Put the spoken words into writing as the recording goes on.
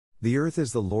The earth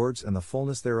is the Lord's and the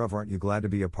fullness thereof. Aren't you glad to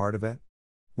be a part of it?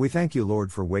 We thank you,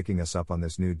 Lord, for waking us up on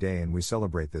this new day, and we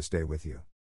celebrate this day with you.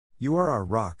 You are our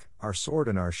rock, our sword,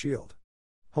 and our shield.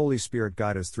 Holy Spirit,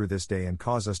 guide us through this day and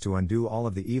cause us to undo all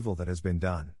of the evil that has been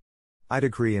done. I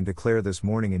decree and declare this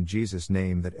morning in Jesus'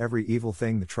 name that every evil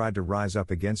thing that tried to rise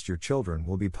up against your children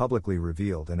will be publicly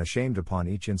revealed and ashamed upon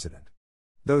each incident.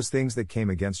 Those things that came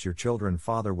against your children,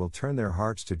 Father, will turn their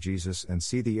hearts to Jesus and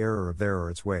see the error of their or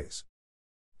its ways.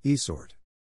 Esort.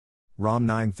 Rom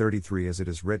 9:33. As it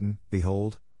is written,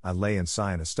 Behold, I lay in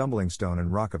Sion a stumbling stone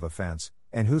and rock of offense,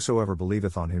 and whosoever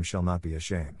believeth on him shall not be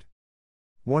ashamed.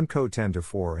 1 Co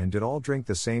 10:4. And did all drink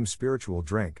the same spiritual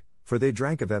drink, for they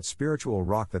drank of that spiritual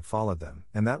rock that followed them,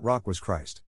 and that rock was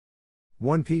Christ.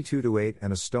 1 P 2:8.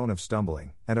 And a stone of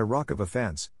stumbling, and a rock of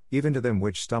offense, even to them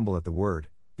which stumble at the word,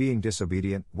 being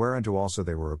disobedient, whereunto also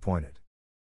they were appointed.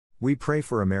 We pray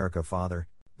for America, Father,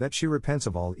 that she repents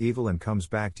of all evil and comes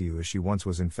back to you as she once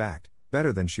was, in fact,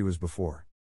 better than she was before.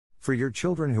 For your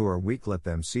children who are weak, let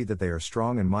them see that they are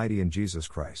strong and mighty in Jesus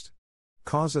Christ.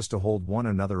 Cause us to hold one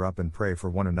another up and pray for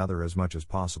one another as much as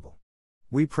possible.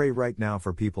 We pray right now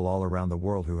for people all around the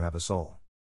world who have a soul.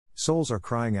 Souls are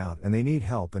crying out and they need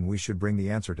help, and we should bring the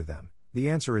answer to them. The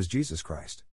answer is Jesus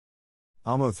Christ.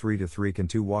 Almo 3:3. Can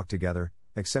two walk together,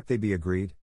 except they be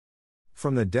agreed?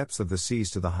 From the depths of the seas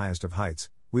to the highest of heights,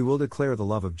 we will declare the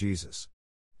love of Jesus.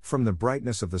 From the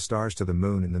brightness of the stars to the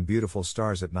moon and the beautiful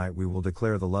stars at night, we will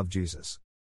declare the love of Jesus.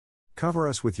 Cover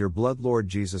us with your blood, Lord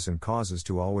Jesus, and cause us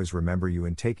to always remember you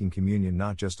in taking communion,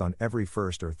 not just on every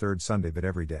first or third Sunday but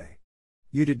every day.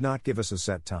 You did not give us a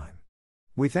set time.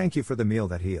 We thank you for the meal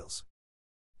that heals.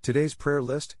 Today's prayer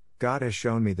list: God has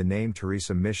shown me the name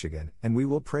Teresa, Michigan, and we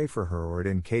will pray for her or it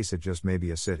in case it just may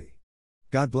be a city.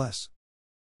 God bless.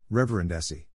 Reverend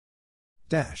Essie.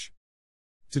 Dash.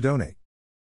 To donate.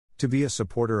 To be a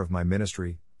supporter of my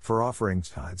ministry, for offerings,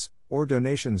 tithes, or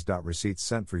donations. Receipts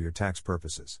sent for your tax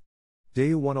purposes.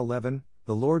 Deu 1:11.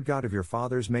 The Lord God of your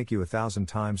fathers make you 1,000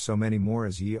 times so many more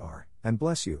as ye are, and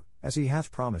bless you, as he hath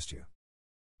promised you.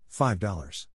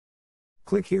 $5.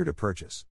 Click here to purchase.